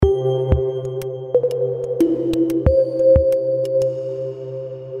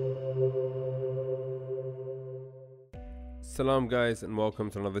Salam guys, and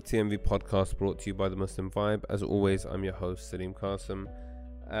welcome to another TMV podcast brought to you by the Muslim Vibe. As always, I'm your host Salim Qasim,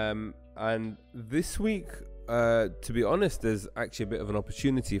 and this week, to be honest, there's actually a bit of an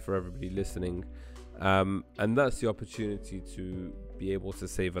opportunity for everybody listening, and that's the opportunity to be able to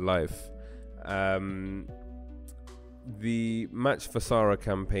save a life. The Match for Sarah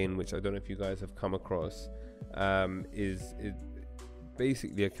campaign, which I don't know if you guys have come across, is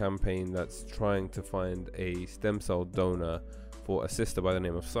basically a campaign that's trying to find a stem cell donor for a sister by the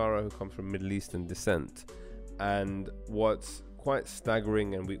name of Sarah, who comes from Middle Eastern descent. And what's quite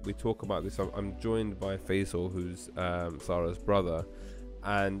staggering, and we talk about this, I'm joined by Faisal, who's Sarah's brother,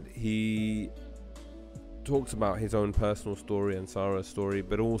 and he talks about his own personal story and Sarah's story,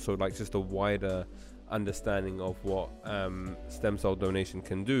 but also like just a wider understanding of what stem cell donation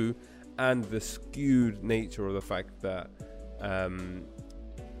can do, and the skewed nature of the fact that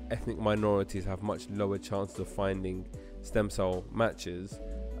ethnic minorities have much lower chances of finding stem cell matches,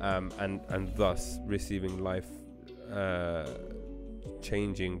 and thus receiving life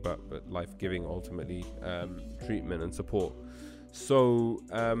changing but life giving ultimately treatment and support. So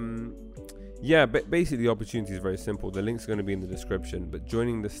but basically the opportunity is very simple. The link's going to be in the description, but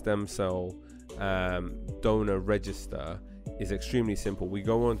joining the stem cell donor register is extremely simple. We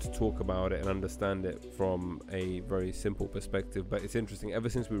go on to talk about it and understand it from a very simple perspective, but it's interesting. Ever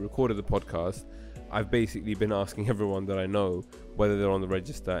since we recorded the podcast, I've basically been asking everyone that I know whether they're on the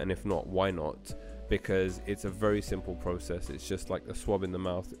register, and if not, why not? Because it's a very simple process. It's just like a swab in the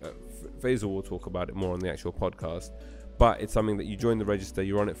mouth. Faisal will talk about it more on the actual podcast, but it's something that you join the register,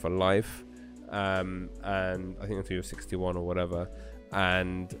 you're on it for life, and I think until you're 61 or whatever.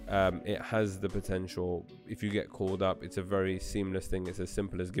 And it has the potential, if you get called up, it's a very seamless thing. It's as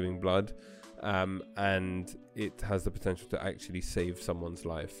simple as giving blood, and it has the potential to actually save someone's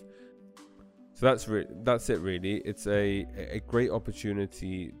life. So that's it really. It's a great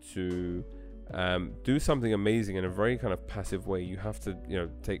opportunity to do something amazing in a very kind of passive way. You have to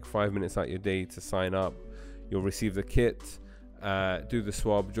take 5 minutes out your day to sign up. You'll receive the kit, do the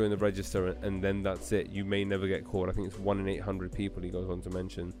swab, join the register, and then that's it. You may never get called. I think it's 1 in 800 people, he goes on to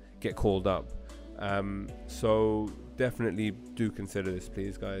mention, get called up. So definitely do consider this,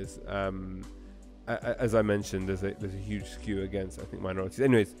 please, guys. As I mentioned, there's a huge skew against ethnic minorities.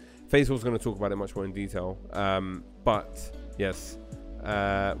 Anyways, Faisal's going to talk about it much more in detail. But yes,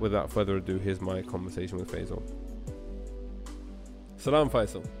 without further ado, here's my conversation with Faisal. Salam,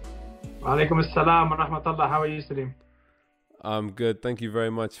 Faisal. Alaikum assalam wa rahmatullah. How are you, Salim? I'm good. Thank you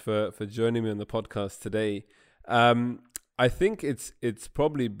very much for joining me on the podcast today. I think it's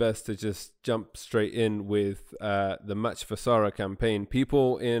probably best to just jump straight in with the Match for Sarah campaign.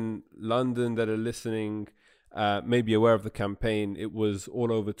 People in London that are listening may be aware of the campaign. It was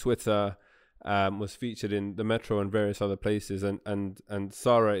all over Twitter, was featured in the Metro and various other places, and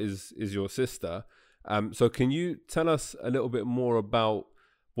Sarah is your sister. So can you tell us a little bit more about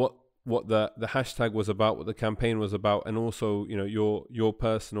what the hashtag was about, what the campaign was about, and also your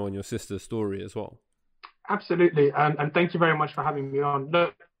personal and your sister's story as well? Absolutely, and thank you very much for having me on.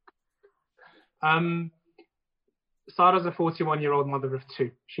 Look, Sarah's a 41-year-old mother of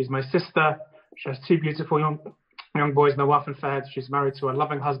two. She's my sister. She has two beautiful young boys, Nawaf and Fahad. She's married to a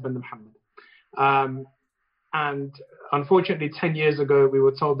loving husband, Muhammad. And unfortunately, 10 years ago, we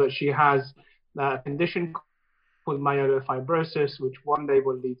were told that she has a condition called myelofibrosis, which one day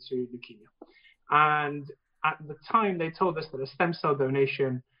will lead to leukemia. And at the time, they told us that a stem cell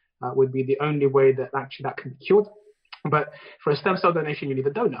donation would be the only way that can be cured. But for a stem cell donation, you need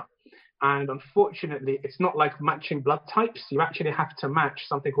a donor. And unfortunately, it's not like matching blood types. You actually have to match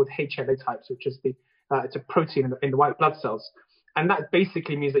something called HLA types, which is it's a protein in the white blood cells. And that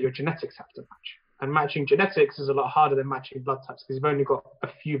basically means that your genetics have to match. And matching genetics is a lot harder than matching blood types, because you've only got a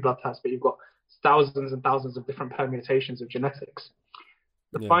few blood types, but you've got thousands and thousands of different permutations of genetics.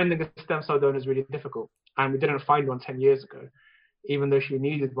 Finding a stem cell donor is really difficult, and we didn't find one 10 years ago, even though she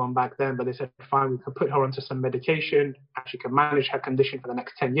needed one back then. But they said, fine, we can put her onto some medication and she can manage her condition for the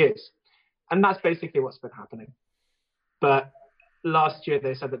next 10 years. And that's basically what's been happening. But last year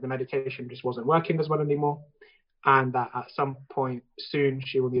they said that the medication just wasn't working as well anymore, and that at some point soon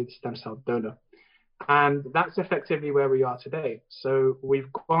she will need a stem cell donor. And that's effectively where we are today. So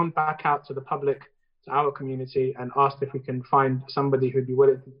we've gone back out to the public, to our community, and asked if we can find somebody who'd be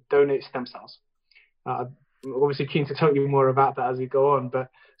willing to donate stem cells. I'm obviously keen to tell you more about that as we go on,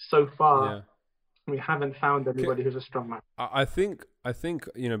 but so far we haven't found anybody who's a strong match. I think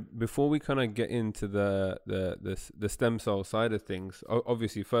before we kind of get into the stem cell side of things,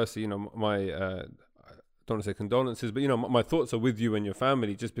 obviously firstly, my I don't want to say condolences, but my thoughts are with you and your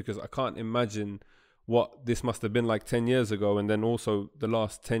family, just because I can't imagine what this must have been like 10 years ago, and then also the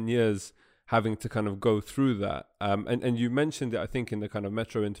last 10 years having to kind of go through that. And you mentioned it, I think, in the kind of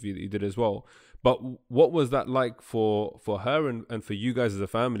Metro interview that you did as well. But what was that like for her and for you guys as a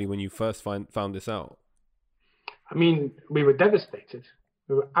family when you first found this out? I mean, we were devastated.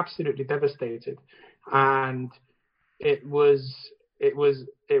 We were absolutely devastated. And it was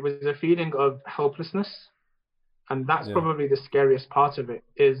a feeling of helplessness. And that's probably the scariest part of it,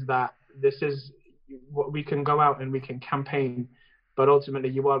 is that this is what we can go out and we can campaign, but ultimately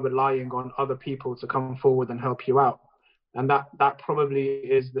you are relying on other people to come forward and help you out. And that probably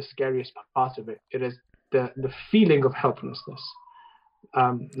is the scariest part of it. It is the feeling of helplessness.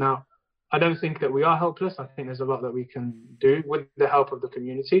 Now, I don't think that we are helpless. I think there's a lot that we can do with the help of the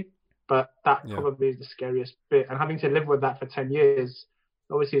community, but that probably is the scariest bit. And having to live with that for 10 years,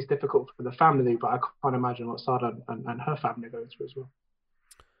 obviously it's difficult for the family, but I can't imagine what Sada and her family are going through as well.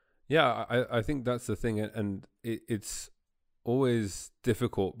 Yeah, I think that's the thing. And it's always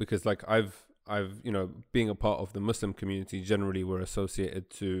difficult because, like, I've being a part of the Muslim community, generally we're associated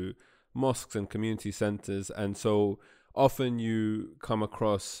to mosques and community centers, and so often you come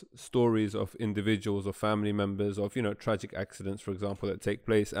across stories of individuals or family members of tragic accidents, for example, that take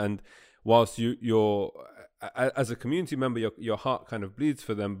place, and whilst you're as a community member, your heart kind of bleeds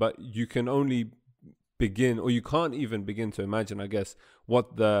for them, but you can only begin, or you can't even begin to imagine, I guess,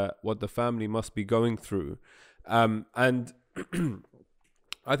 what the family must be going through, and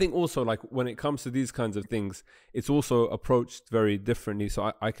I think also, like, when it comes to these kinds of things, it's also approached very differently.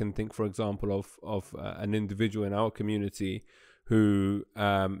 So I can think, for example, of an individual in our community who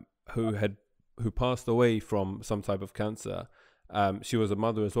passed away from some type of cancer. She was a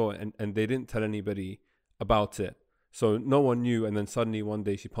mother as well, and they didn't tell anybody about it. So no one knew, and then suddenly one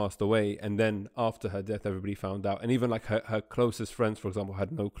day she passed away, and then after her death, everybody found out. And even like her closest friends, for example,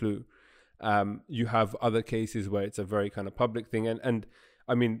 had no clue. You have other cases where it's a very kind of public thing, and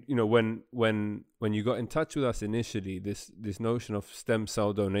I mean, when you got in touch with us initially, this notion of stem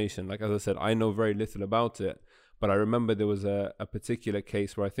cell donation, like, as I said, I know very little about it, but I remember there was a particular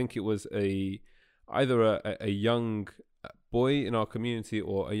case where I think it was either a young boy in our community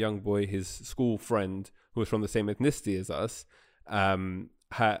or a young boy, his school friend who was from the same ethnicity as us,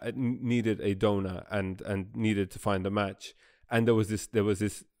 needed a donor and needed to find a match, and there was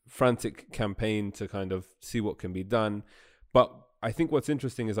this frantic campaign to kind of see what can be done, but I think what's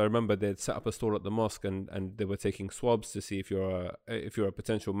interesting is I remember they'd set up a stall at the mosque and they were taking swabs to see if you're a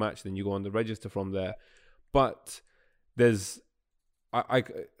potential match. Then you go on the register from there. But there's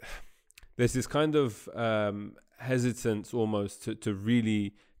this kind of hesitance almost to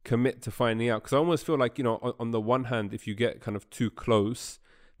really commit to finding out, because I almost feel like on the one hand, if you get kind of too close,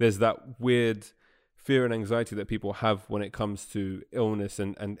 there's that weird fear and anxiety that people have when it comes to illness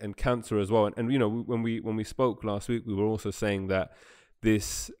and cancer as well. And when we spoke last week, we were also saying that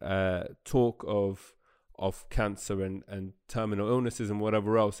this talk of cancer and terminal illnesses and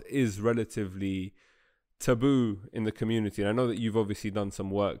whatever else is relatively taboo in the community. And I know that you've obviously done some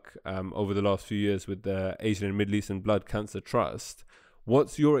work over the last few years with the Asian and Middle Eastern Blood Cancer Trust.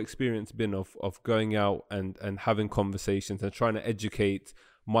 What's your experience been of going out and having conversations and trying to educate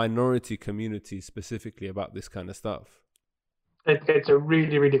minority communities specifically about this kind of stuff? It's a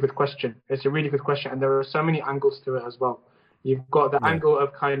really, really good question. It's a really good question. And there are so many angles to it as well. You've got the angle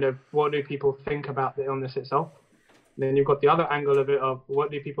of kind of what do people think about the illness itself? Then you've got the other angle of it of what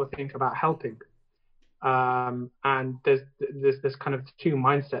do people think about helping? And there's kind of two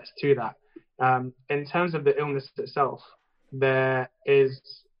mindsets to that. In terms of the illness itself, there is,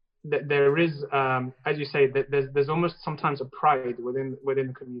 as you say, there's almost sometimes a pride within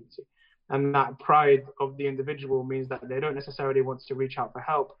the community, and that pride of the individual means that they don't necessarily want to reach out for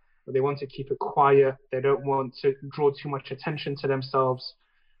help, but they want to keep it quiet. They don't want to draw too much attention to themselves,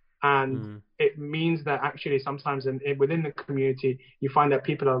 and it means that actually sometimes within the community you find that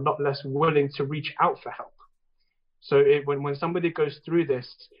people are a lot less willing to reach out for help. So when somebody goes through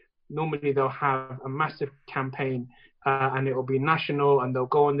this, normally they'll have a massive campaign. And it will be national, and they'll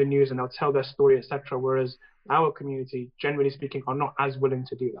go on the news and they'll tell their story, etc. Whereas our community, generally speaking, are not as willing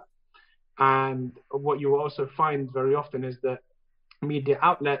to do that. And what you will also find very often is that media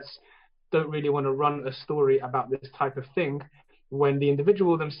outlets don't really want to run a story about this type of thing when the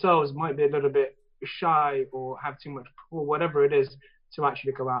individual themselves might be a little bit shy or have too much, or whatever it is, to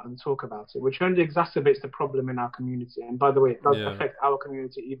actually go out and talk about it, which only exacerbates the problem in our community. And by the way, it does affect our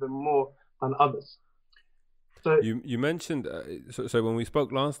community even more than others. So you mentioned so when we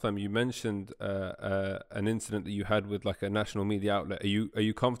spoke last time, you mentioned an incident that you had with like a national media outlet. Are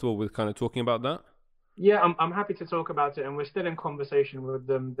you comfortable with kind of talking about that? Yeah, I'm happy to talk about it, and we're still in conversation with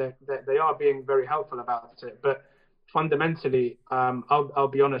them. They are being very helpful about it, but fundamentally, I'll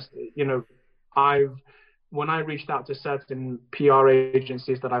be honest. You know, I've when I reached out to certain PR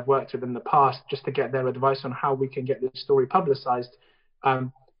agencies that I've worked with in the past just to get their advice on how we can get this story publicized,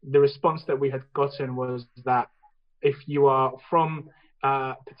 the response that we had gotten was that if you are from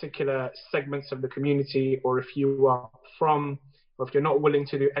particular segments of the community, or if you are from, or if you're not willing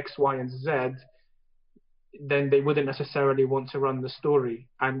to do X, Y, and Z, then they wouldn't necessarily want to run the story.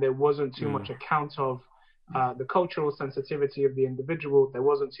 And there wasn't too much account of the cultural sensitivity of the individual. There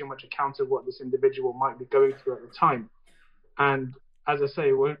wasn't too much account of what this individual might be going through at the time. And as I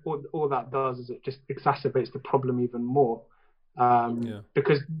say, all that does is it just exacerbates the problem even more.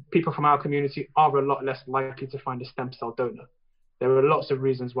 Because people from our community are a lot less likely to find a stem cell donor. There are lots of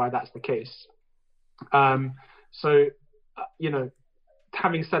reasons why that's the case. You know,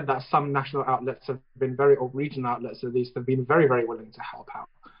 having said that, some national outlets have been or regional outlets at least, have been very, very willing to help out.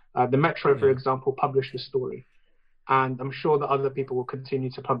 The Metro, for example, published the story. And I'm sure that other people will continue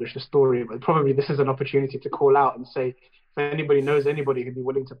to publish the story, but probably this is an opportunity to call out and say, if anybody knows anybody who'd be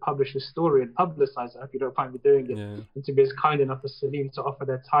willing to publish the story and publicize it, I hope you don't mind me doing it, and to be as kind enough as Salim to offer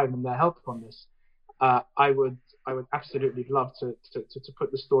their time and their help on this, I would absolutely love to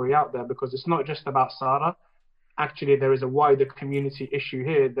put the story out there, because it's not just about Sarah. Actually, there is a wider community issue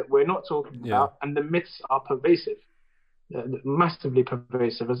here that we're not talking about, and the myths are pervasive, massively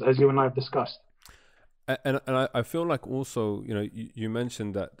pervasive, as you and I have discussed. And I feel like also, you know, you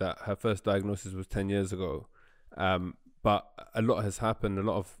mentioned that her first diagnosis was 10 years ago, but a lot has happened. A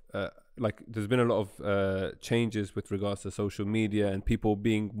lot of there's been a lot of changes with regards to social media and people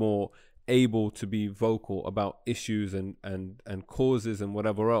being more able to be vocal about issues and causes and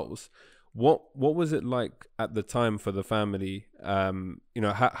whatever else. What was it like at the time for the family? You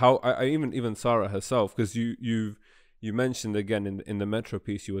know, how even Sarah herself, because you mentioned again in the Metro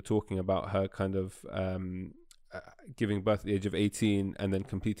piece, you were talking about her kind of giving birth at the age of 18 and then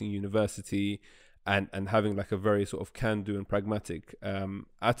completing university and having like a very sort of can-do and pragmatic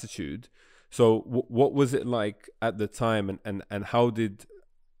attitude. So what was it like at the time, and how did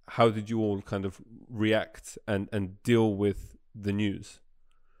you all kind of react and deal with the news?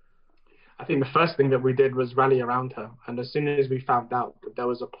 I think the first thing that we did was rally around her. And as soon as we found out that there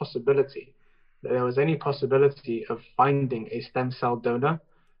was any possibility of finding a stem cell donor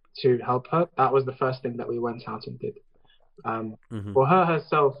to help her, that was the first thing that we went out and did. For her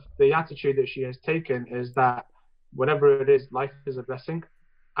herself, the attitude that she has taken is that whatever it is, life is a blessing.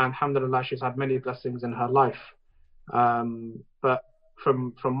 And alhamdulillah, she's had many blessings in her life. But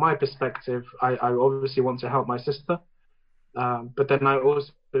from my perspective, I obviously want to help my sister. But then I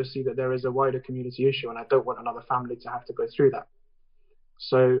also see that there is a wider community issue, and I don't want another family to have to go through that.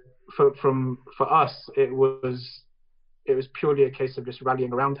 So for us, it was purely a case of just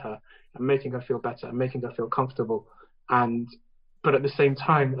rallying around her and making her feel better and making her feel comfortable. But at the same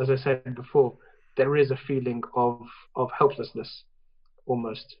time, as I said before, there is a feeling of helplessness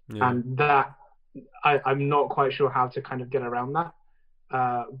almost, and that I'm not quite sure how to kind of get around that.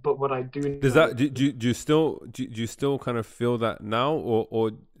 But what I do do you still kind of feel that now,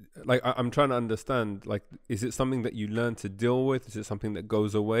 or like I'm trying to understand, like, is it something that you learn to deal with? Is it something that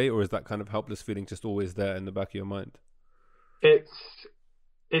goes away, or is that kind of helpless feeling just always there in the back of your mind? It's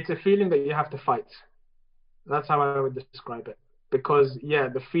a feeling that you have to fight. That's how I would describe it. Because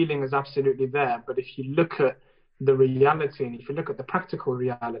the feeling is absolutely there, but if you look at the reality, and if you look at the practical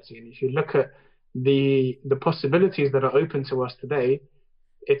reality, and if you look at the possibilities that are open to us today,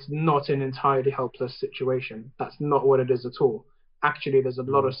 it's not an entirely helpless situation. That's not what it is at all. Actually, there's a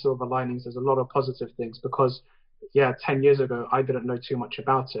lot of silver linings. There's a lot of positive things, because 10 years ago, I didn't know too much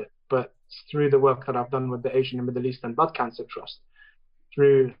about it. But through the work that I've done with the Asian and Middle Eastern Blood Cancer Trust,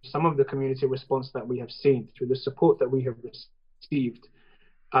 through some of the community response that we have seen, through the support that we have received,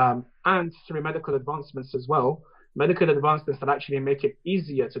 and through medical advancements as well, medical advancements that actually make it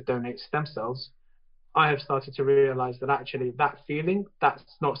easier to donate stem cells, I have started to realize that actually that feeling,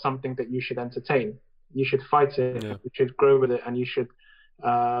 that's not something that you should entertain. You should fight it, you should grow with it, and you should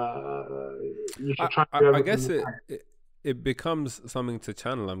try to do everything. I guess it becomes something to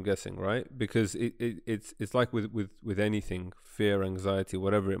channel, I'm guessing, right? Because it's like with anything, fear, anxiety,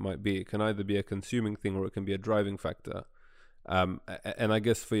 whatever it might be, it can either be a consuming thing or it can be a driving factor. And I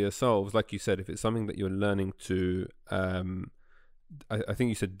guess for yourselves, like you said, if it's something that you're learning to I think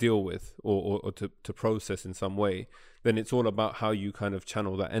you said deal with or to process in some way, then it's all about how you kind of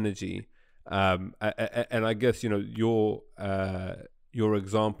channel that energy. And I guess, you know, your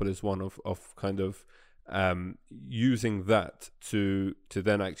example is one of kind of using that to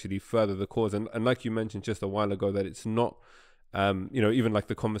then actually further the cause. And like you mentioned just a while ago, that it's not, even like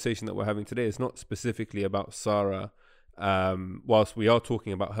the conversation that we're having today is not specifically about Sara, whilst we are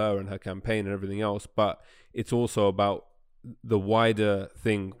talking about her and her campaign and everything else, but it's also about the wider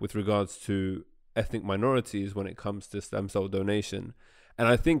thing with regards to ethnic minorities when it comes to stem cell donation. And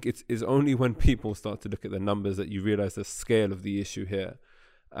I think it's only when people start to look at the numbers that you realize the scale of the issue here.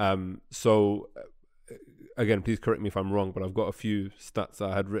 So again, please correct me if I'm wrong, but I've got a few stats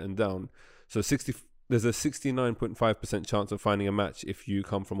I had written down. So there's a 69.5% chance of finding a match if you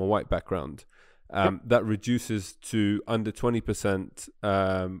come from a white background. That reduces to under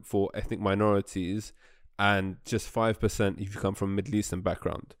 20% for ethnic minorities, and just 5% if you come from a Middle Eastern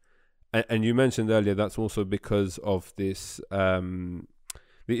background. And you mentioned earlier that's also because of this, the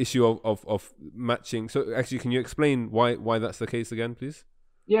issue of matching. So actually, can you explain why that's the case again, please?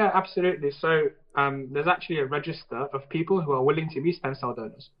 Yeah, absolutely. So there's actually a register of people who are willing to be stem cell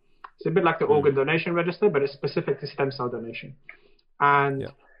donors. It's a bit like the organ donation register, but it's specific to stem cell donation. And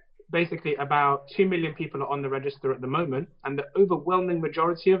basically about 2 million people are on the register at the moment, and the overwhelming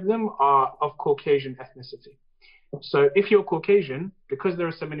majority of them are of Caucasian ethnicity. So if you're Caucasian, because there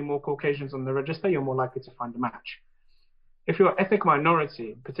are so many more Caucasians on the register, you're more likely to find a match. If you're ethnic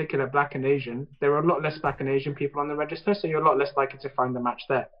minority, in particular Black and Asian, there are a lot less Black and Asian people on the register, so you're a lot less likely to find a match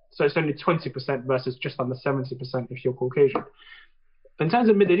there. So it's only 20% versus just under 70% if you're Caucasian. In terms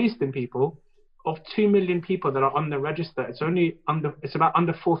of Middle Eastern people, of 2 million people that are on the register, it's about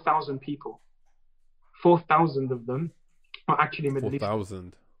under 4,000 people. 4,000 of them are actually Middle Eastern.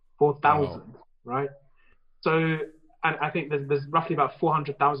 4,000. 4,000, wow. Right? So, and I think there's roughly about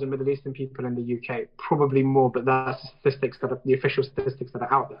 400,000 Middle Eastern people in the UK, probably more, but that's the official statistics that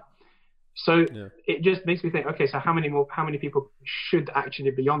are out there. So it just makes me think, okay, so how many people should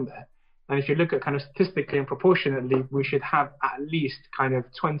actually be on there? And if you look at kind of statistically and proportionately, we should have at least kind of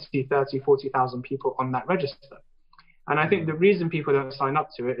 20, 30, 40,000 people on that register. And I think the reason people don't sign up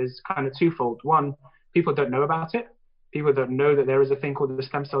to it is kind of twofold. One, people don't know about it. People don't know that there is a thing called the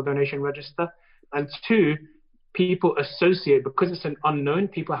stem cell donation register. And two, people associate, because it's an unknown,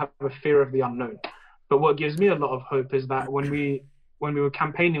 people have a fear of the unknown. But what gives me a lot of hope is that when we were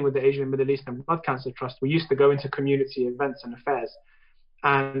campaigning with the Asian Middle Eastern Blood Cancer Trust, we used to go into community events and affairs.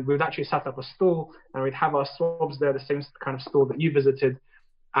 And we would actually set up a stall, and we'd have our swabs there, the same kind of stall that you visited.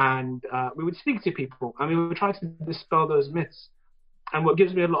 And we would speak to people, and we would try to dispel those myths. And what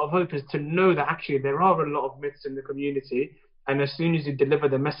gives me a lot of hope is to know that actually there are a lot of myths in the community. And as soon as you deliver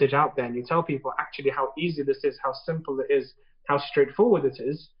the message out there and you tell people actually how easy this is, how simple it is, how straightforward it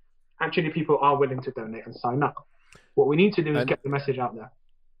is, actually people are willing to donate and sign up. What we need to do is get the message out there.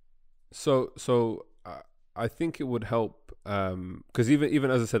 So I think it would help, because even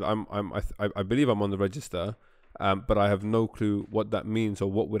as I said, I believe I'm on the register, but I have no clue what that means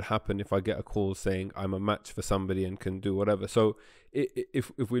or what would happen if I get a call saying I'm a match for somebody and can do whatever. So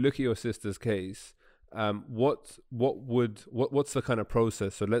if we look at your sister's case, what's the kind of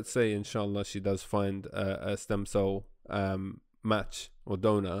process? So let's say inshallah she does find a stem cell match or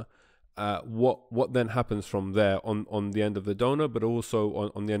donor. What then happens from there on the end of the donor, but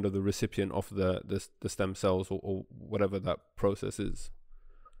also on the end of the recipient of the stem cells or whatever that process is?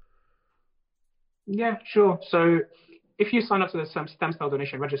 Yeah, sure. So if you sign up to the stem cell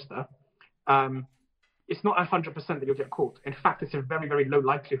donation register, it's not 100% that you'll get called. In fact, it's a very, very low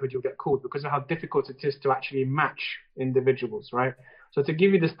likelihood you'll get called because of how difficult it is to actually match individuals, right? So to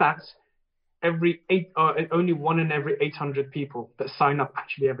give you the stats, only 1 in every 800 people that sign up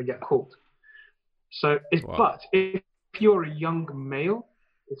actually ever get called. So, but if you're a young male,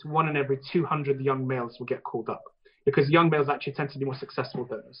 it's 1 in every 200 young males will get called up, because young males actually tend to be more successful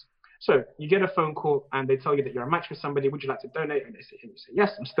donors. So you get a phone call and they tell you that you're a match for somebody. Would you like to donate? And you say,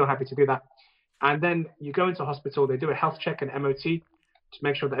 yes, I'm still happy to do that. And then you go into hospital. They do a health check and MOT to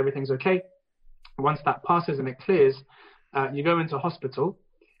make sure that everything's okay. Once that passes and it clears, you go into hospital.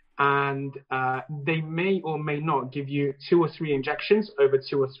 And they may or may not give you 2 or 3 injections over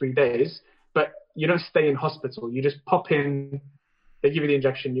 2 or 3 days, but you don't stay in hospital. You just pop in, they give you the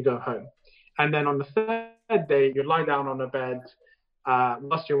injection, you go home. And then on the 3rd day, you lie down on a bed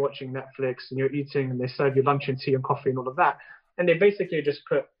whilst you're watching Netflix and you're eating, and they serve you lunch and tea and coffee and all of that. And they basically just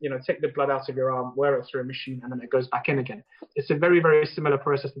take the blood out of your arm, wear it through a machine, and then it goes back in again. It's a very, very similar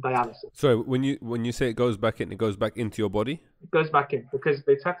process to dialysis. So when you say it goes back in, it goes back into your body? It goes back in because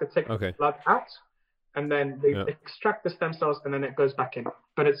they have to take the blood out, and then they extract the stem cells, and then it goes back in.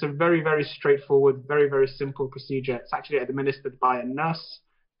 But it's a very, very straightforward, very, very simple procedure. It's actually administered by a nurse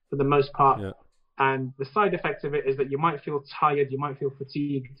for the most part. Yeah. And the side effect of it is that you might feel tired, you might feel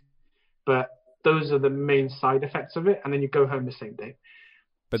fatigued, but those are the main side effects of it, and then you go home the same day.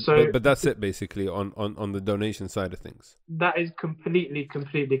 But that's it basically on the donation side of things. That is completely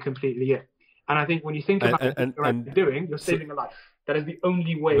it. And I think when you think about what you're doing, you're saving a life. That is the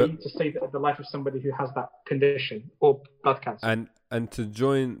only way to save the life of somebody who has that condition or blood cancer. And to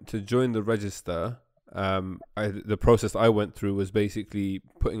join the register, the process I went through was basically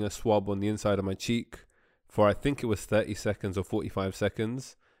putting a swab on the inside of my cheek for, I think it was 30 seconds or 45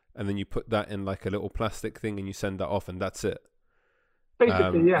 seconds, and then you put that in like a little plastic thing and you send that off, and that's it.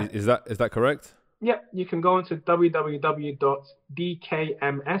 Basically, yeah. Is that correct? Yep. You can go onto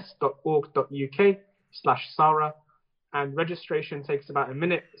www.dkms.org.uk/Sara, and registration takes about a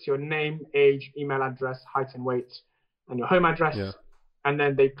minute. It's your name, age, email address, height and weight, and your home address. Yeah. And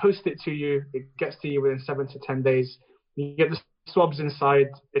then they post it to you. It gets to you within 7 to 10 days. You get the swabs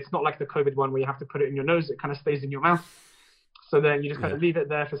inside. It's not like the COVID one where you have to put it in your nose. It kind of stays in your mouth. So then you just kind of leave it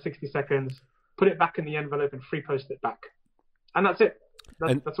there for 60 seconds, put it back in the envelope and free post it back. And that's it.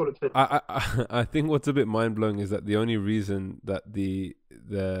 That's all it is. I think what's a bit mind blowing is that the only reason that the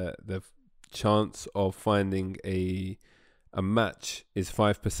chance of finding a match is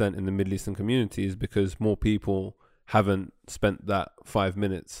 5% in the Middle Eastern community is because more people haven't spent that 5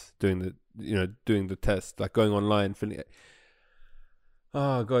 minutes doing the test, like going online, filling it.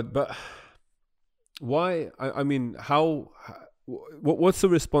 Oh God! But why? I mean, what's the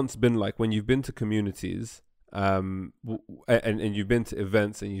response been like when you've been to communities? And you've been to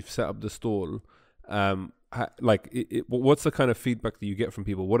events and you've set up the stall, what's the kind of feedback that you get from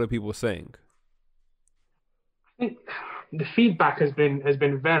people? What are people saying? I think the feedback has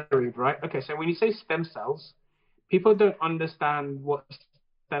been varied, right? Okay, so when you say stem cells, people don't understand what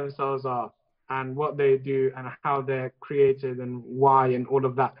stem cells are and what they do and how they're created and why and all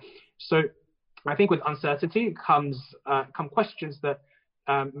of that. So I think with uncertainty come questions that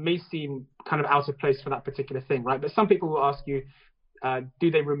may seem kind of out of place for that particular thing, right? But some people will ask you,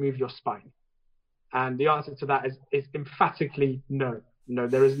 do they remove your spine? And the answer to that is emphatically no. No,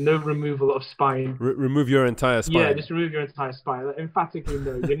 there is no removal of spine. Remove your entire spine? Yeah, just remove your entire spine. Emphatically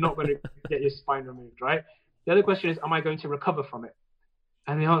no, you're not going to get your spine removed, right? The other question is, am I going to recover from it?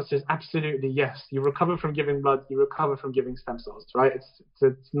 And the answer is absolutely yes. You recover from giving blood, you recover from giving stem cells, right?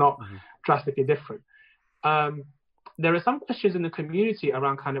 It's not drastically different. There are some questions in the community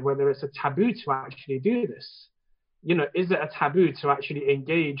around kind of whether it's a taboo to actually do this. Is it a taboo to actually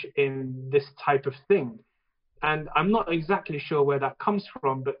engage in this type of thing? And I'm not exactly sure where that comes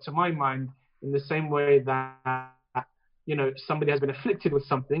from, but to my mind, in the same way that, somebody has been afflicted with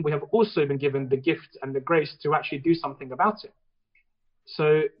something, we have also been given the gift and the grace to actually do something about it.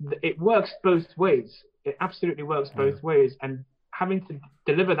 So it works both ways. It absolutely works both ways. And having to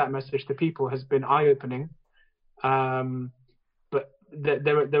deliver that message to people has been eye-opening. But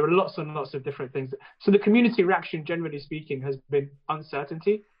there are lots and lots of different things. So the community reaction, generally speaking, has been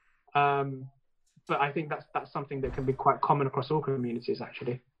uncertainty. But I think that's something that can be quite common across all communities,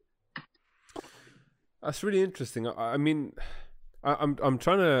 actually. That's really interesting. I mean, I'm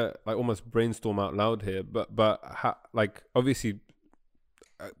trying to almost brainstorm out loud here, but obviously,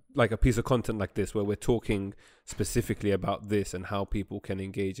 like a piece of content like this where we're talking specifically about this and how people can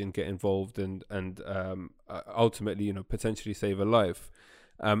engage and get involved and ultimately potentially save a life,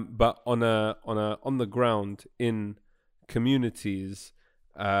 but on the ground in communities,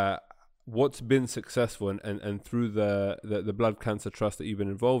 what's been successful and through the Blood Cancer Trust that you've been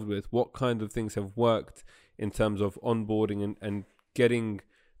involved with, what kind of things have worked in terms of onboarding and getting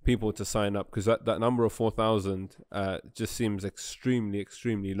people to sign up? Because that number of 4,000 just seems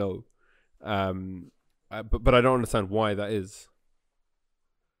extremely low, but I don't understand why that is.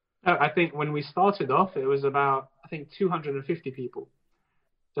 I think when we started off, it was about 250 people.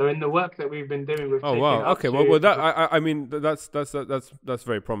 So in the work that we've been doing, we've I mean that's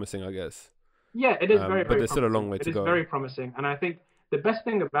very promising, I guess. Yeah, it is very, but there's still a long way to go. It is very promising, and I think the best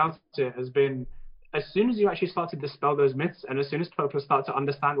thing about it has been, as soon as you actually start to dispel those myths, and as soon as people start to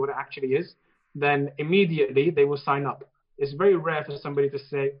understand what it actually is, then immediately they will sign up. It's very rare for somebody to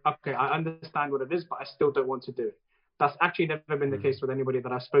say, okay, I understand what it is, but I still don't want to do it. That's actually never been the case with anybody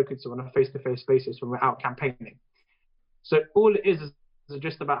that I've spoken to on a face-to-face basis when we're out campaigning. So all it is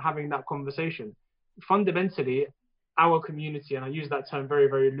just about having that conversation. Fundamentally, our community, and I use that term very,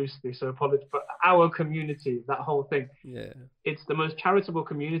 very loosely, so apologies, but our community, that whole thing, it's the most charitable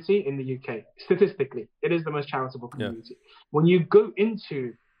community in the UK. Statistically, it is the most charitable community. When you go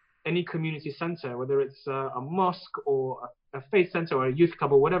into any community centre, whether it's a mosque or a faith centre or a youth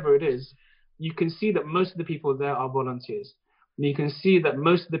club or whatever it is, you can see that most of the people there are volunteers. And you can see that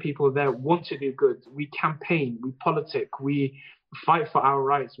most of the people there want to do good. We campaign, we politic, we fight for our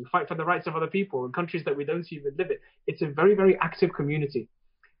rights. We fight for the rights of other people in countries that we don't even live in. It's a very, very active community,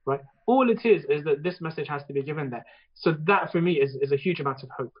 right? All it is that this message has to be given there. So that for me is a huge amount of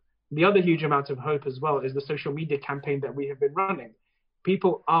hope. The other huge amount of hope as well is the social media campaign that we have been running.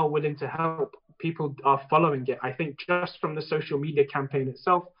 People are willing to help. People are following it. I think just from the social media campaign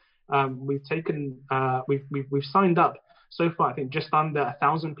itself, we've signed up so far, I think just under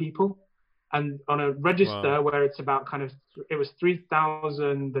 1,000 people. And on a register where it's about it was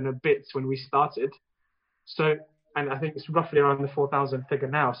 3,000 and a bit when we started. So, and I think it's roughly around the 4,000 figure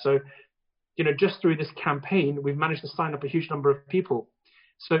now. So, just through this campaign, we've managed to sign up a huge number of people.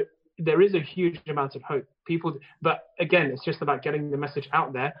 So there is a huge amount of hope. But again, it's just about getting the message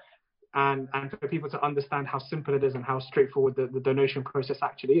out there and for people to understand how simple it is and how straightforward the donation process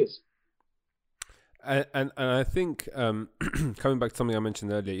actually is. And I think coming back to something I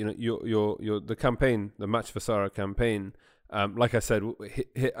mentioned earlier, your the campaign, the Match for Sarah campaign. Like I said,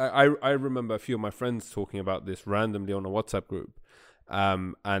 I remember a few of my friends talking about this randomly on a WhatsApp group,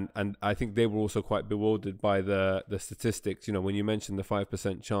 and I think they were also quite bewildered by the statistics. When you mentioned the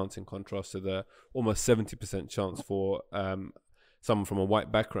 5% chance in contrast to the almost 70% chance for someone from a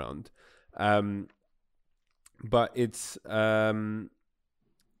white background, but it's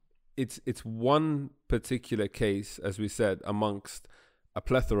one particular case, as we said, amongst a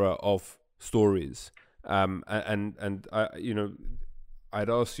plethora of stories. And I'd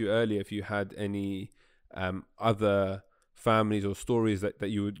asked you earlier if you had any other families or stories that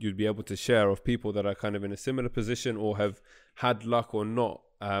you'd be able to share of people that are kind of in a similar position or have had luck or not.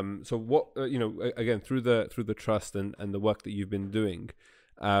 So what again, through the trust and the work that you've been doing,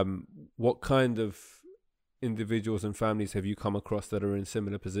 what kind of individuals and families have you come across that are in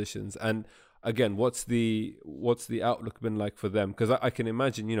similar positions? And again, what's the outlook been like for them? Because I can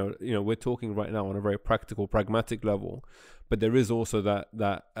imagine, we're talking right now on a very practical, pragmatic level, but there is also that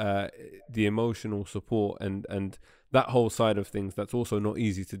the emotional support and that whole side of things that's also not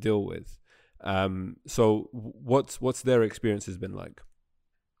easy to deal with. So what's their experiences been like?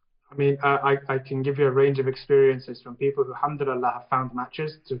 I mean, I can give you a range of experiences from people who, alhamdulillah, have found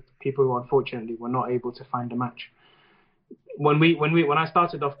matches to people who unfortunately were not able to find a match. When I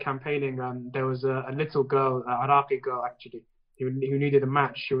started off campaigning, there was a little girl, an Iraqi girl actually, who needed a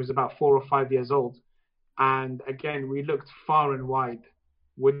match. She was about 4 or 5 years old. And again, we looked far and wide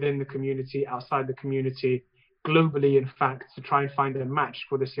within the community, outside the community, globally, in fact, to try and find a match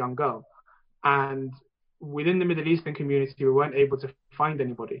for this young girl. And within the Middle Eastern community, we weren't able to find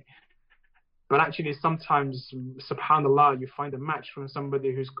anybody. But actually, sometimes, subhanAllah, you find a match from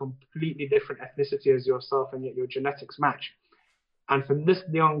somebody who's completely different ethnicity as yourself, and yet your genetics match. And for this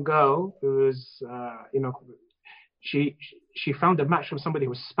young girl, who was, she found a match from somebody who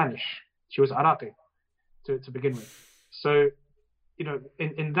was Spanish. She was Iraqi to begin with. So,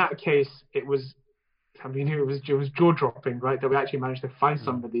 in that case, it was jaw-dropping, right? That we actually managed to find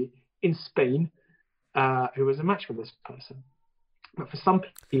somebody in Spain who was a match for this person. But for some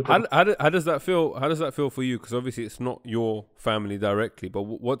people, how does that feel? How does that feel for you? Because obviously it's not your family directly, but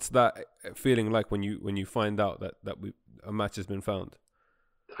what's that feeling like when you find out that a match has been found?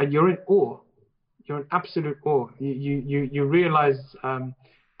 You're in awe. You're in absolute awe. You realize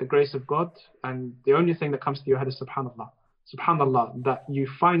the grace of God, and the only thing that comes to your head is subhanallah, that you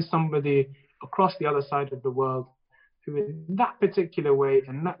find somebody across the other side of the world who in that particular way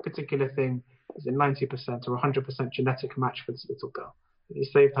and that particular thing is a 90% or 100% genetic match for this little girl. He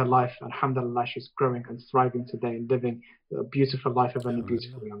saved her life, and alhamdulillah, she's growing and thriving today and living a beautiful life of any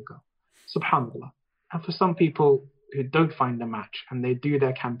beautiful young girl. Subhanallah. And for some people who don't find a match and they do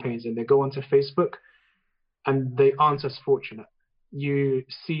their campaigns and they go onto Facebook and they aren't as fortunate, you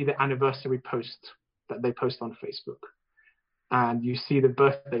see the anniversary post that they post on Facebook, and you see the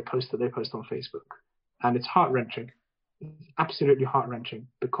birthday post that they post on Facebook, and it's heart-wrenching. It's absolutely heart-wrenching,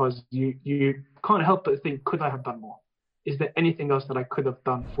 because you can't help but think, could I have done more? Is there anything else that I could have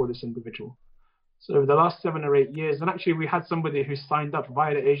done for this individual? So over the last 7 or 8 years, and actually we had somebody who signed up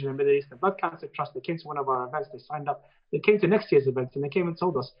via the Asian and Middle Eastern Blood Cancer Trust. They came to one of our events, they signed up, they came to next year's event, and they came and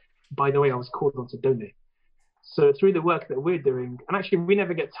told us, by the way, I was called on to donate. So through the work that we're doing, and actually we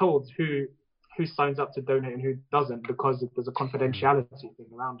never get told who signs up to donate and who doesn't, because there's a confidentiality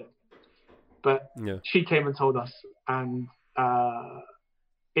thing around it. But she came and told us, and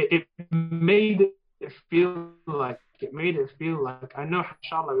it made it feel like, I know,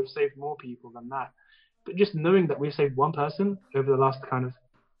 inshallah, we've saved more people than that. But just knowing that we've saved one person over the last kind of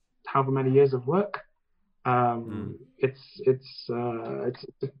however many years of work, it's a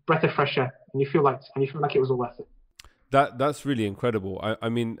breath of fresh air, and you feel like it was all worth it. That's really incredible. I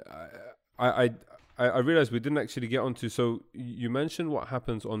mean, I I realized we didn't actually get onto. So you mentioned what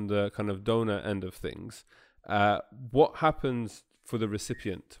happens on the kind of donor end of things. What happens for the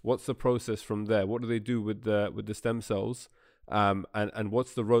recipient? What's the process from there? What do they do with the stem cells? And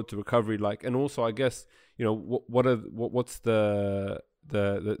what's the road to recovery like? And also, I guess, what's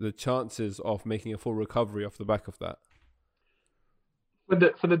the chances of making a full recovery off the back of that?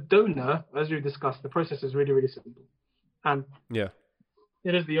 For the donor, as we discussed, the process is really, really simple, and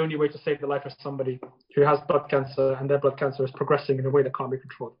it is the only way to save the life of somebody who has blood cancer and their blood cancer is progressing in a way that can't be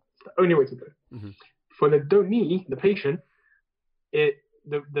controlled. It's the only way to do it. Mm-hmm. For the donee, the patient,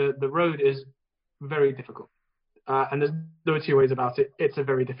 the road is very difficult. And there's no two ways about it. It's a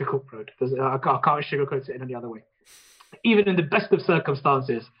very difficult road. I can't sugarcoat it in any other way. Even in the best of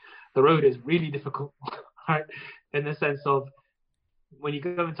circumstances, the road is really difficult, right? In the sense of when you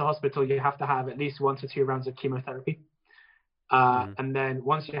go into hospital, you have to have at least 1 to 2 rounds of chemotherapy. And then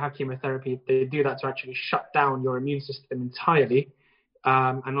once you have chemotherapy, they do that to actually shut down your immune system entirely,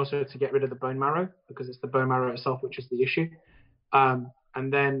 and also to get rid of the bone marrow, because it's the bone marrow itself which is the issue.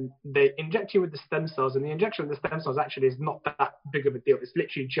 And then they inject you with the stem cells, and the injection of the stem cells actually is not that big of a deal. It's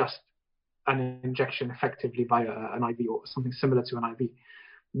literally just an injection effectively via an IV or something similar to an IV.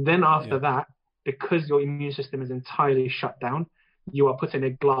 Then after that, because your immune system is entirely shut down, you are put in a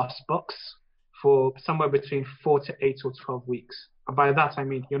glass box for somewhere between 4 to 8 or 12 weeks. And by that, I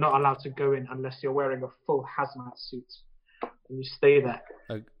mean, you're not allowed to go in unless you're wearing a full hazmat suit. And you stay there.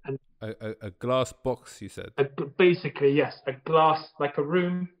 A glass box, you said? Basically, yes. A glass, like a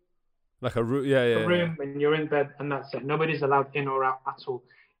room. Like a room, a room, and you're in bed, and that's it. Nobody's allowed in or out at all.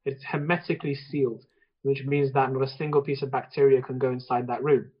 It's hermetically sealed, which means that not a single piece of bacteria can go inside that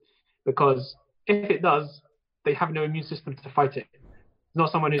room. Because if it does, they have no immune system to fight it. It's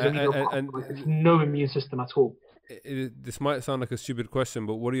not someone who's it's no immune system at all. This might sound like a stupid question,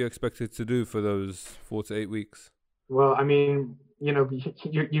 but what are you expected to do for those 4 to 8 weeks? Well, I mean,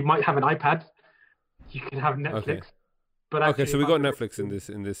 you might have an iPad, you can have Netflix, okay. But actually, so we got Netflix in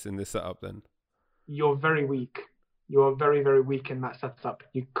this setup then. You're very weak. You are very, very weak in that setup.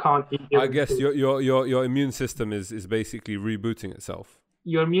 You can't eat. I guess your immune system is basically rebooting itself.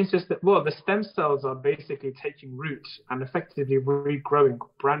 Your immune system, well, the stem cells are basically taking root and effectively regrowing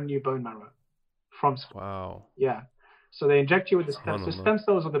brand new bone marrow from scratch. Wow. Yeah. So they inject you with the stem cells. So stem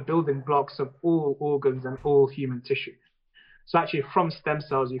cells are the building blocks of all organs and all human tissue. So actually from stem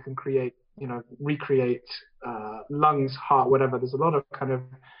cells, you can recreate lungs, heart, whatever. There's a lot of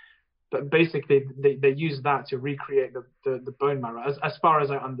but basically they use that to recreate the bone marrow, as far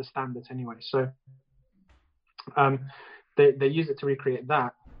as I understand it anyway. So they use it to recreate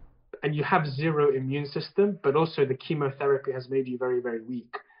that. And you have zero immune system, but also the chemotherapy has made you very, very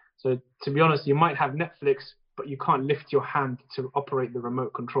weak. So to be honest, you might have Netflix, but you can't lift your hand to operate the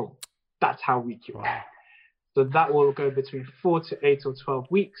remote control. That's how weak you are. So that will go between 4 to 8 or 12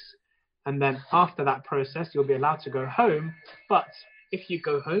 weeks. And then after that process, you'll be allowed to go home. But if you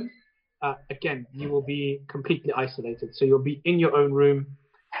go home, again, you will be completely isolated. So you'll be in your own room.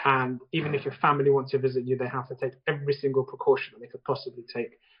 And even if your family wants to visit you, they have to take every single precaution that they could possibly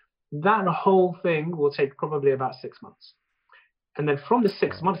take. That whole thing will take probably about 6 months. And then from the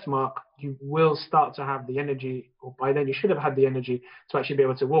 6 month mark, you will start to have the energy, or by then you should have had the energy to actually be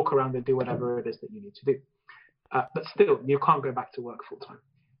able to walk around and do whatever it is that you need to do. But still, you can't go back to work full time.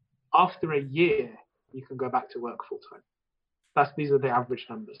 After a year, you can go back to work full time. These are the average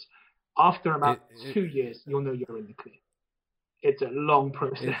numbers. After about 2 years, you'll know you're in the clear. It's a long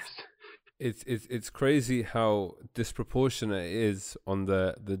process. It's crazy how disproportionate it is on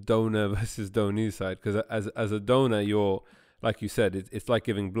the donor versus donee side. Because as a donor, you're, like you said, it's like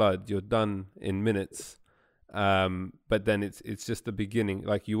giving blood. You're done in minutes. But then it's just the beginning.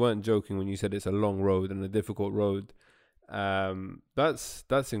 Like, you weren't joking when you said it's a long road and a difficult road.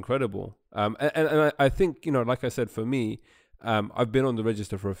 That's incredible. And I think, like I said, for me, I've been on the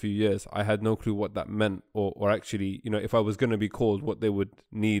register for a few years. I had no clue what that meant, or actually, if I was going to be called, what they would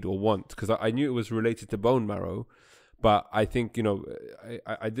need or want, because I knew it was related to bone marrow. But I think,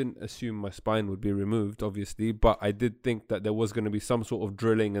 I didn't assume my spine would be removed, obviously, but I did think that there was going to be some sort of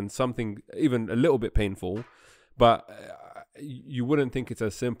drilling and something even a little bit painful. But you wouldn't think it's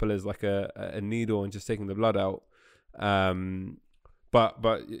as simple as like a needle and just taking the blood out. But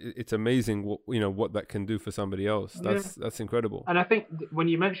it's amazing what that can do for somebody else. That's incredible. And I think when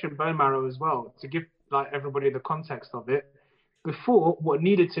you mentioned bone marrow as well, to give everybody the context of it, before, what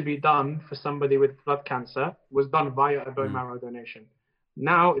needed to be done for somebody with blood cancer was done via a bone marrow donation.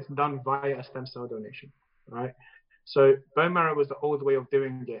 Now it's done via a stem cell donation, right? So bone marrow was the old way of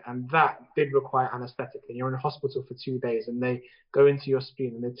doing it, and that did require anesthetic. And you're in a hospital for 2 days, and they go into your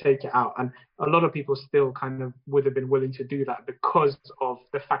spleen and they take it out. And a lot of people still kind of would have been willing to do that because of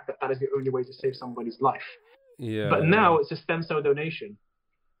the fact that that is the only way to save somebody's life. Yeah. But now it's a stem cell donation.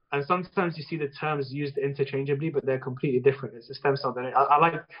 And sometimes you see the terms used interchangeably, but they're completely different. It's a stem cell donation. I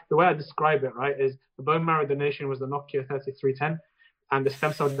like the way I describe it, right, is the bone marrow donation was the Nokia 3310, and the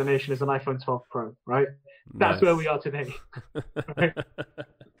stem cell donation is an iPhone 12 Pro, right? That's where we are today. Right?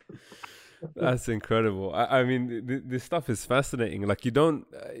 That's incredible. I mean, this stuff is fascinating. Like you don't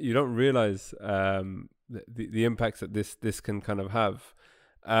realize the impacts that this can kind of have.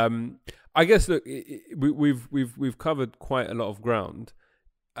 I guess look, we've covered quite a lot of ground.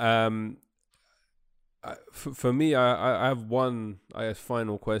 For me, I have one, I guess,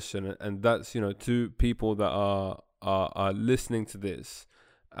 final question, and that's, to people that are listening to this.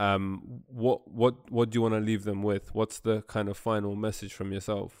 What do you want to leave them with? What's the kind of final message from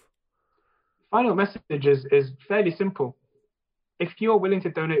yourself? Final message is fairly simple. If you're willing to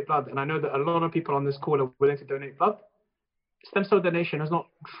donate blood, and I know that a lot of people on this call are willing to donate blood, stem cell donation is not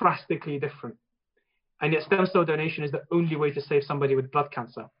drastically different. And yet stem cell donation is the only way to save somebody with blood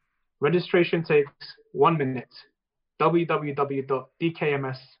cancer. Registration takes 1 minute.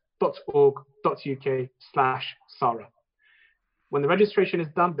 www.dkms.org.uk/SARA. When the registration is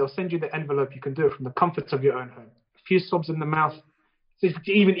done, they'll send you the envelope. You can do it from the comfort of your own home. A few swabs in the mouth. It's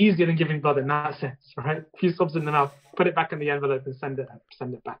even easier than giving blood in that sense, right? A few swabs in the mouth, put it back in the envelope and send it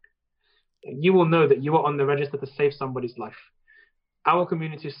back. And you will know that you are on the register to save somebody's life. Our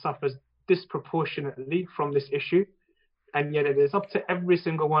community suffers disproportionately from this issue, and yet it is up to every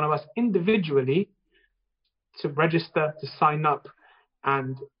single one of us individually to register, to sign up,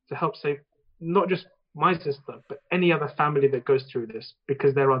 and to help save not just my sister, but any other family that goes through this,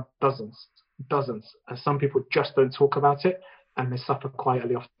 because there are dozens, and some people just don't talk about it, and they suffer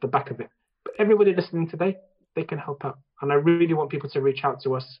quietly off the back of it. But everybody listening today, they can help out, and I really want people to reach out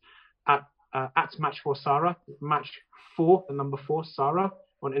to us at Match4Sara, Match4, the number 4 Sara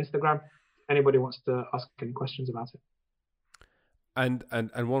on Instagram. Anybody wants to ask any questions about it. And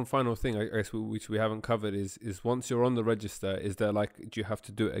one final thing, I guess, which we haven't covered is once you're on the register, is there do you have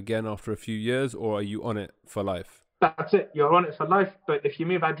to do it again after a few years, or are you on it for life? That's it. You're on it for life. But if you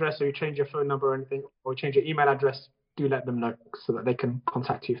move address or you change your phone number or anything, or change your email address, do let them know so that they can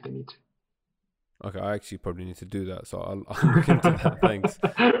contact you if they need to. Okay, I actually probably need to do that, so I'll look into that. Thanks.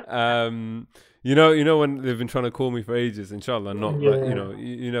 You know when they've been trying to call me for ages, inshallah, not. Yeah. But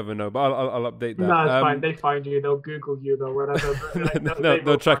you never know. But I'll update that. No, it's fine. They find you. They'll Google you. They'll whatever.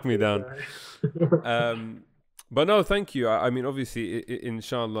 They'll track me down. But no, thank you. I mean, obviously,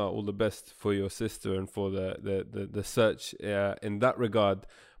 inshallah, all the best for your sister and for the search in that regard.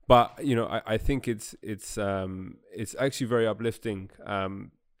 But I think it's actually very uplifting.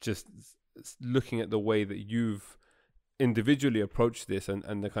 Just looking at the way that you've individually approached this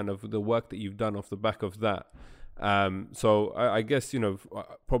and the kind of the work that you've done off the back of that. So I guess,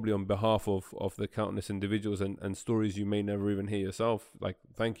 probably on behalf of the countless individuals and stories you may never even hear yourself,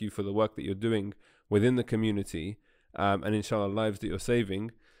 thank you for the work that you're doing within the community, and inshallah lives that you're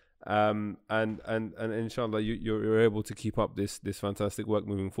saving. And inshallah you're able to keep up this fantastic work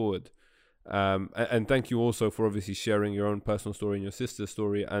moving forward. And thank you also for obviously sharing your own personal story and your sister's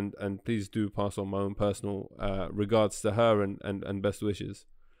story, and please do pass on my own personal regards to her and best wishes.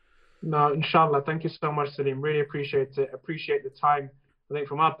 No, inshallah. Thank you so much, Salim. Really appreciate it. Appreciate the time. I think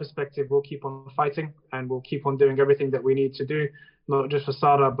from our perspective, we'll keep on fighting and we'll keep on doing everything that we need to do, not just for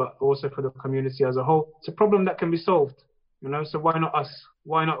Sara, but also for the community as a whole. It's a problem that can be solved, so why not us?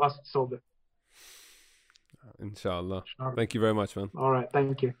 Why not us solve it? Inshallah. Thank you very much, man. All right.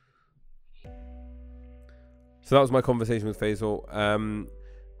 Thank you. So that was my conversation with Faisal.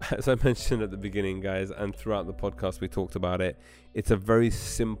 As I mentioned at the beginning, guys, and throughout the podcast we talked about it, it's a very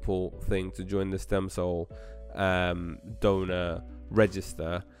simple thing to join the stem cell donor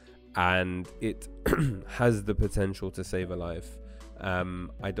register, and it has the potential to save a life.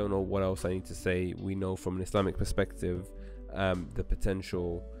 I don't know what else I need to say. We know from an Islamic perspective the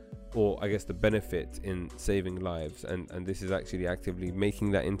potential, or I guess the benefit in saving lives, and this is actually actively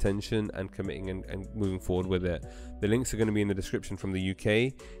making that intention and committing and moving forward with it. The links are going to be in the description from the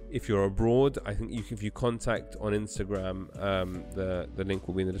UK. If you're abroad, I think if you contact on Instagram, the link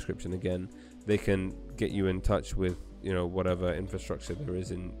will be in the description again. They can get you in touch with whatever infrastructure there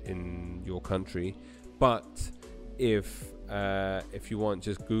is in your country. But if you want,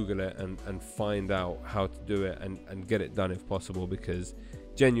 just Google it and find out how to do it and get it done if possible, because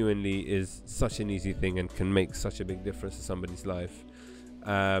genuinely is such an easy thing and can make such a big difference to somebody's life.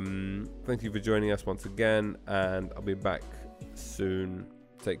 Thank you for joining us once again, and I'll be back soon.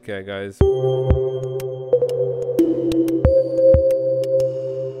 Take care, guys.